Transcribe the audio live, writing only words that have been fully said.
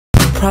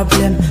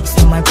problem,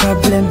 so my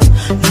problem,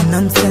 no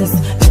nonsense,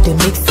 if they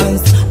make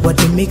sense, what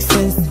they make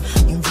sense.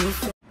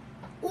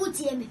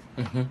 Utiemi,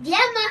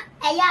 Diama,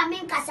 I am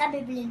in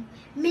Casabiblin,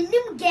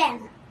 minim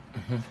game.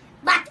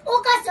 But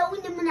Ocasa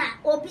Winimuna,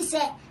 or be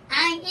say,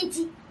 I ain't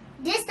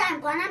this time,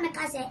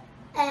 Guanamica say,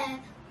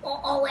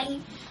 or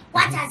way.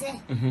 What I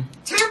say?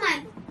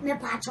 Chama me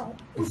pacho,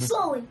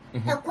 so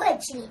a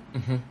question.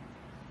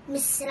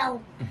 Miss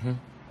Slow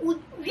would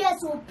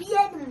yes or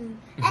piano,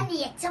 and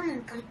yet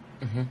some can.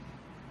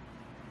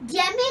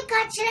 Dear me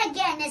catch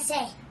again, I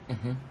say.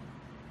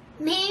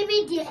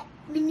 Maybe dear,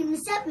 minimum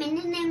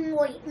meaning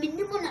way,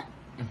 minimum.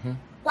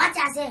 What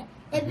I say?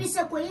 A piece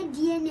of way,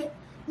 dear,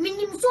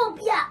 minimum so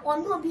be or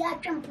no be a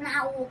trump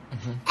now.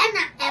 And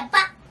a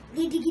back,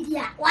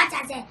 gidia, what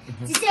I say?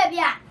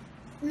 Tisabia.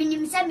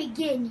 Minim semi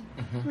gain,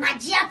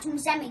 Magia to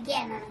some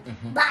again,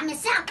 but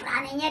myself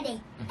running a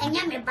day, and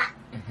yammy back.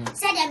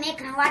 Said I make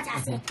what I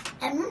say,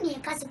 and only a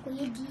classical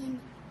dean.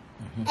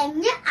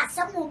 And yet, as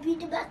some will be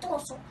the better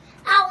also.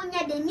 I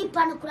want the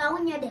Nippon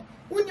crown yet,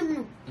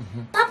 Unum.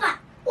 Papa,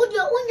 would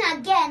you own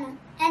again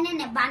and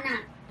in a banner?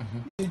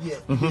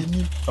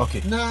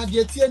 Okay. Now,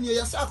 the 10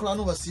 years, I clan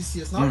over 6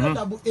 years. Now,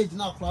 double age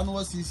now, clan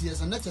over 6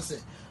 years, and let's say,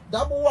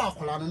 double walk,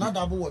 and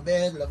double a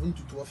bed 11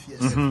 to 12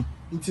 years.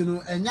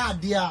 Into a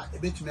idea a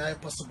bit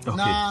possible.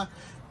 Now,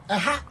 a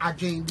hat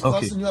again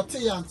because in your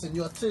tears and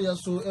your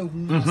tears so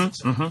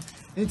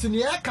into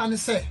the air can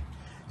say,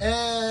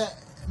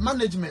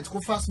 management go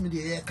fast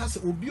media,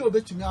 cast will be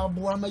over to me.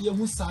 Abuama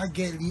Yamusa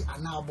Geli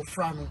and now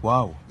Bofrano.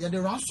 Wow, yeah,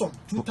 the ransom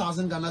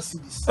 2,000 Ghana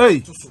cedis.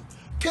 Hey,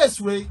 case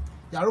way.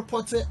 You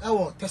reported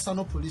our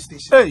Tesano police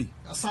station. Hey,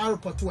 a sign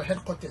report to a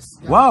headquarters.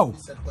 Wow,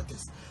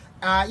 headquarters.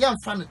 Yeah,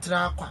 fan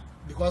track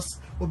because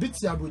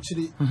Obitia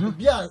Buchiri,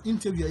 be an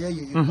interview.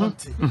 You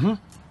want it.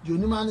 You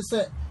know, man,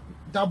 say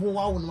double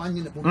wow and 1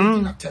 year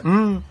about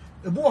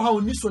a boy how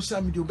new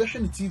social media, better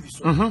TV.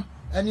 So,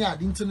 and yeah,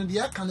 the internet,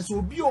 the can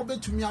so be obey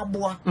to me.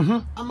 Aboa,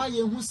 am I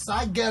who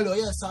side girl or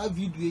yes, I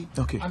video.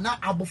 Okay, and now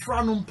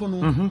Abofranum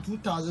Pono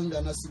 2,000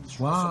 Ghana cedis.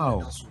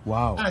 Wow,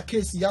 wow. A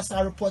case, yes,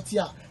 I report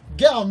here.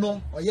 Girl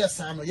no or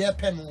yes I know yeah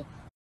pen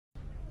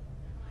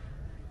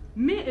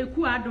me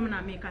eku adom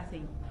na make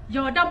say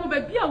Yaw Dabo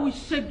baby a wo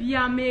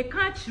hye me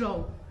ka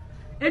kiro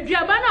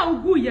eduaba na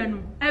ugu ye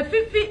no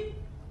afifi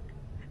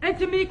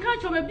enti me ka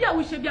kiro baby a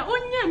wo hye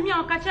onye mi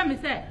a ka che me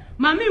say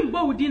mama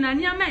mbo udi na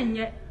niama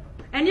enye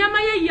eniama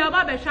ye yi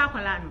aba be hwa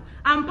akwala no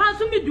ampa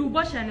so me du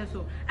bo hye ne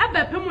so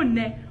ebe pem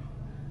nne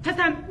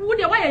tata wo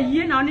de wa ye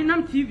yie na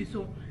onenam TV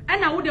so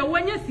ena wo de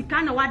wanya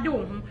sika na wade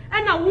wo ho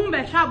ena wo mbe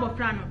hwa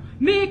abofra no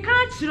me ka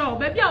kiro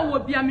baby a wo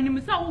bia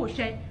minim sa wo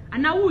hwe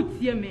ana wo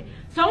tie me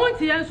so wo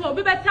tie so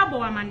obi beta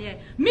bo amane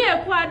me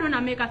eku ado na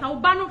me ka sa wo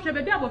ba no hwe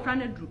baby abofra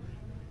na dru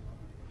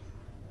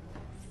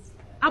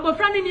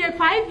abofra ni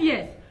 5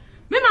 years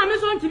me ma me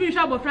so ntimi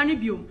hwe abofra ni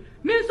biom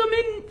me so me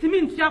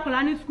ntimi ntua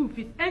akola ni school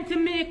fees enti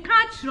me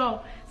ka kiro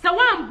sa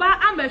wan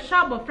ba amba hwe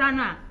abofra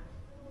no a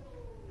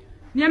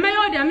ne me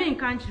yo de me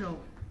nka kiro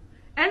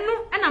enu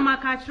ena ma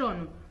ka kiro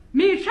no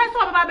me hwe so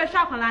baba be hwe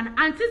akola na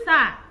anti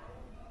sa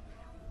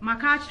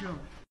makachiro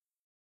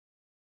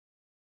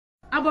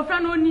abofra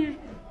no ni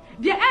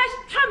de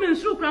extra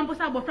mensuru krampo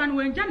sa abofra no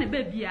wenja ne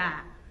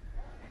babia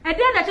e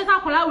de na chesa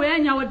akola we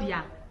anya wo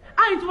dia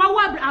anti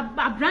wa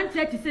abrant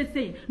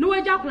 36 no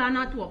weja akola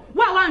na to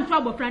wa nto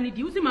abofra no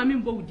di usi mami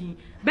mbo udi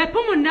be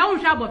pom na wo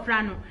hwa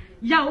abofra no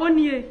ya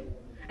onie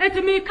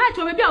enti me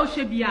kacho babia wo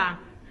hwe bia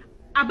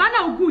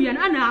abana ugu ye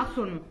na na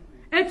aso no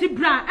enti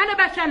bra ene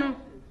be hwe no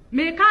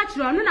me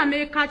kachiro no na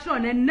me kachiro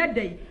na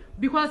nnedai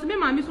because me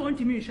mama so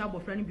ntimi nhwa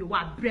abofra no bi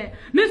wa bre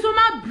me so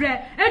ma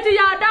bre enti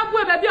Yaw Dabo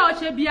e baby a o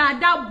hye bia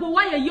Dabo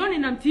wa ye yoni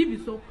nam TV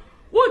so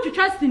wo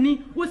twetwa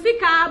sini wo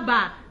sika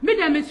aba me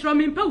dem misro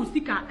me mpa wo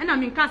sika na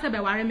me nka se be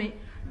ware me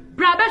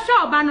bra be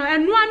hwe oba no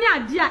enu ani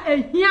ade a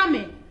ehia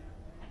me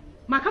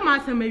maka ma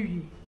asem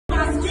awie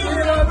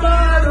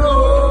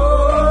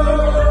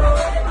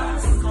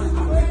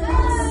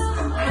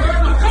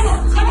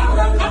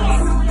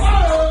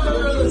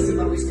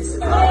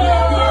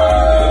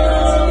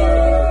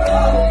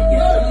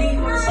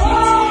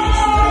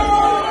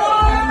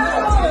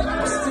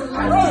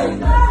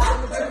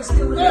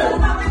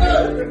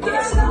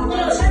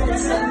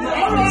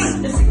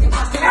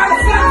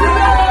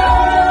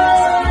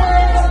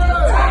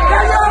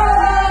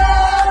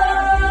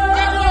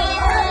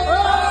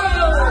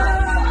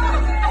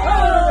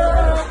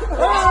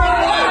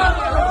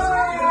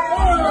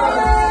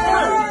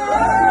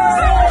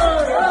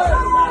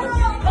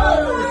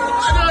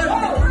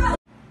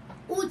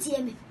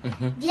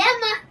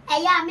Diama,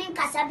 I am in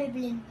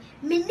Casabiblin,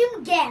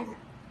 minim game.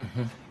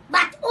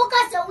 But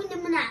Ocasa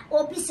Winimuna,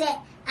 or be say,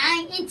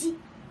 I ain't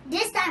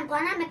this time,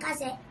 Guanamica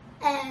say,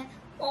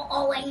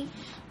 or way.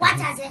 What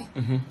I say?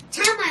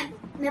 Chama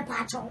me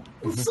pacho,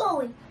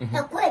 so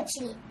a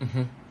question.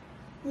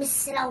 Miss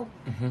Slow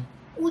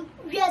would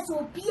yes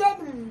or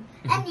piano,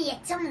 and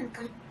yet some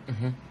can.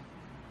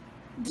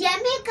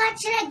 Diamica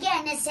catch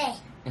again, I say.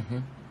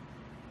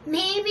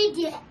 Maybe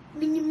dear,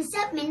 minimum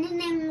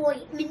minimum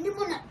way,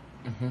 minimum.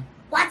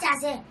 What I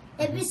say?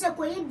 ebi se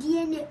ko ye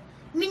DNA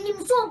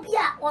minim so obi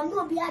a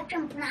ono obi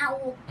atwempna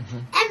wo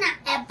ena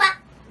eba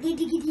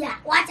gidigidi a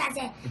wacha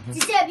se ti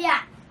se bi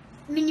a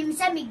minim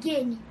se me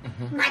geni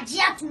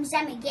magia tum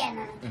se me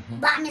gena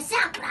ba me se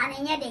akra na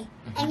nye de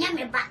enya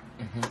me ba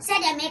se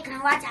de me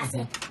kan wacha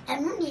se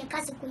enu ne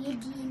ka se ko ye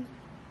DNA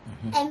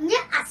enye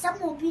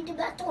asam obi de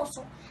beto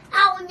so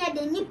a wonya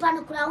de nipa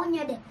no kura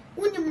wonya de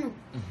unim no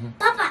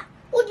papa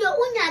udio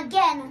unya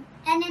gena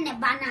ene ne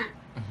bana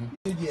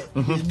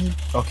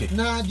okay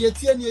na de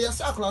tie ne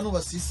yesa akra no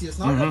was 6 years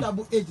na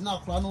double age na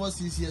akra no was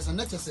 6 years and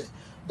let say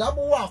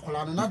double wa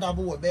akra no na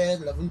double wa be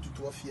 11 to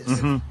 12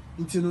 years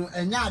nti no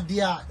enya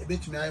ade a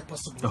ebetumi ay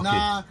possible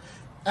na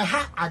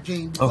ha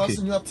adwen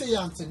because you are tey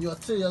and you are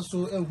tey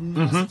so ehu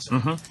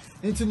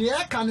nti ne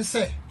ya kan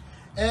say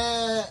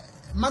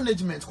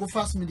management ko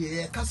fast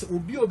media ka say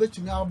obi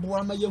obetumi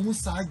aboa ma yehu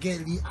sa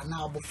girlie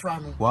ana abofra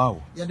no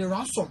wow ya the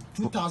ransom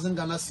 2000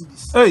 Ghana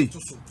cedis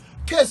so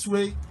case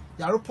way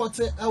ya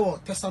reported our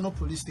Tesano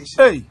police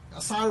station hey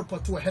asa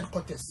report to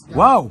headquarters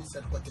wow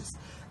headquarters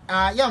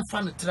ya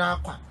mfa tra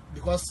kwa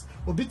because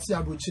obiti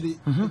abrochire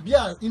obi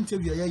a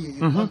interview ya ye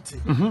want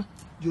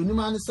you ni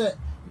man say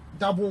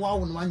double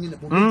wow no anye ne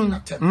bobi na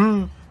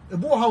tem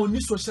ebo ha oni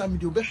social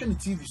media obehwe ne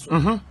TV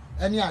so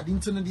any ade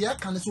ntino de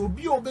kan so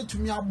obi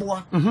obetumi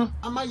aboa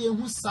ama ye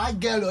hu sa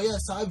girl or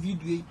sa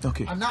video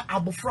ana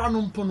abofra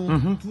no mpo no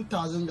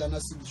 2000 Ghana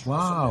cedis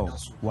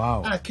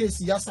wow a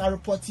case ya sa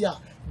report ya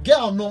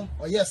girl no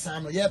or yes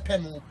no ye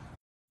pen no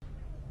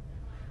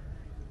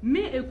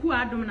me eku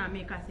adom na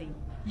me ka sei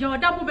Yaw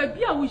Dabo be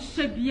bia wo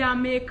hye bia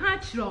me ka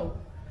kiro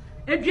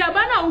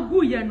eduaba na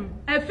ugu ye no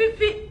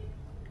afifi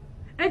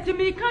enti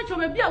me ka kiro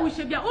be bia wo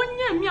hye bia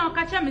onye mi a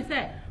ka che me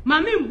se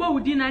mame mbo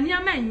wudi na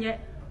nia manye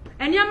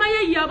eniama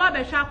ye yi aba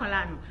be hwa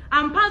akwala no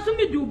ampa so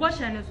mi du bo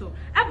hye ne so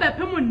ebe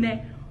pem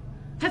nne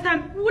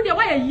tata wo de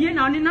wa ye yie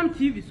na onenam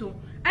TV so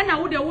ena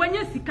wo de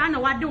wanya sika na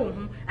wade wo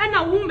ho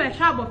ena wo mbe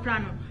hwa abofra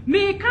no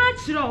me ka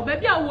kiro be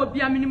bia wo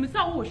bia minim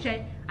sa wo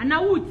hwe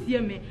ana wo tie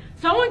me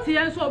so wo tie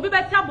nso obi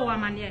beta bo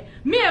amane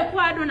me eku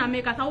ado na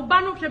me ka sa wo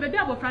ba no hwe be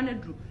bia abofra na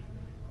dru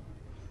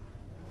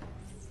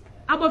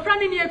abofra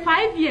ni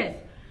 5 years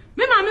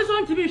me ma me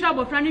so ntimi hwe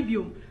abofra ni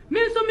biom me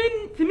so me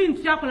ntimi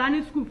ntua kola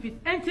ni school fees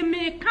enti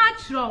me ka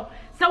kiro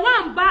sa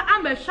wan ba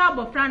amba hwe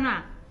abofra no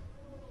a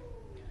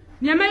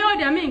ne me yo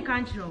de me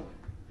nka kiro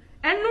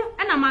enu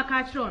ena ma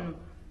ka kiro no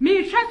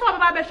me hwe so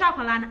baba be hwe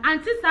akola no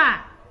anti sa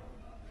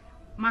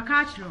ma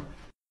ka kiro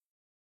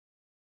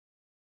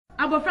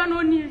abofra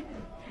no ni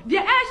de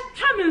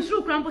twa me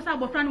nsuru krampo sa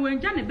abofra no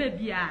wenja ne ba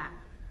bia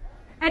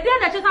e de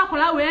na chesa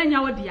akola we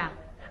anya wo dia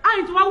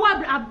anti wa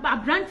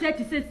abrantie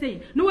ti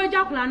sesei no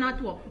weja akola na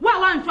to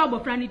wa ntwa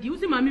abofra no di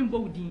usi mame mbo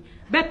wudi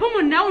be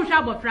pom na wo hwa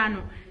abofra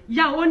no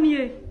ya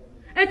onie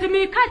enti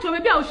me ka cho be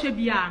bia wo hwe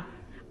bia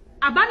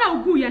abana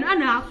ugu ye na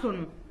na aso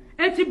no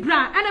enti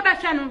bra ene be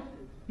hwe no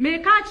me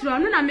ka chiro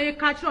no na me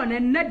ka chiro na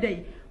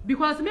nedai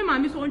because me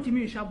mama so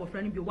ntimi hwa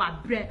abofra no bi wa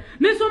bre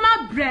me so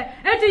ma bre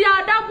enti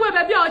Yaw Dabo e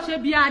be bia wo hwe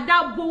bia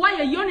Dabo wa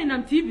ye yoni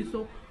nam TV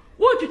so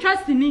wo twitwa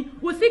sini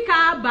wo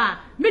sika aba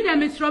me de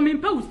me sro me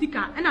mpa wo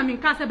sika na me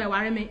nka se be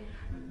ware me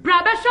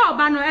bra be hwa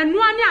oba no enu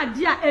ani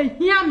ade a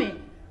ehia me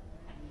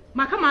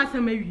maka ma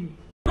asem awie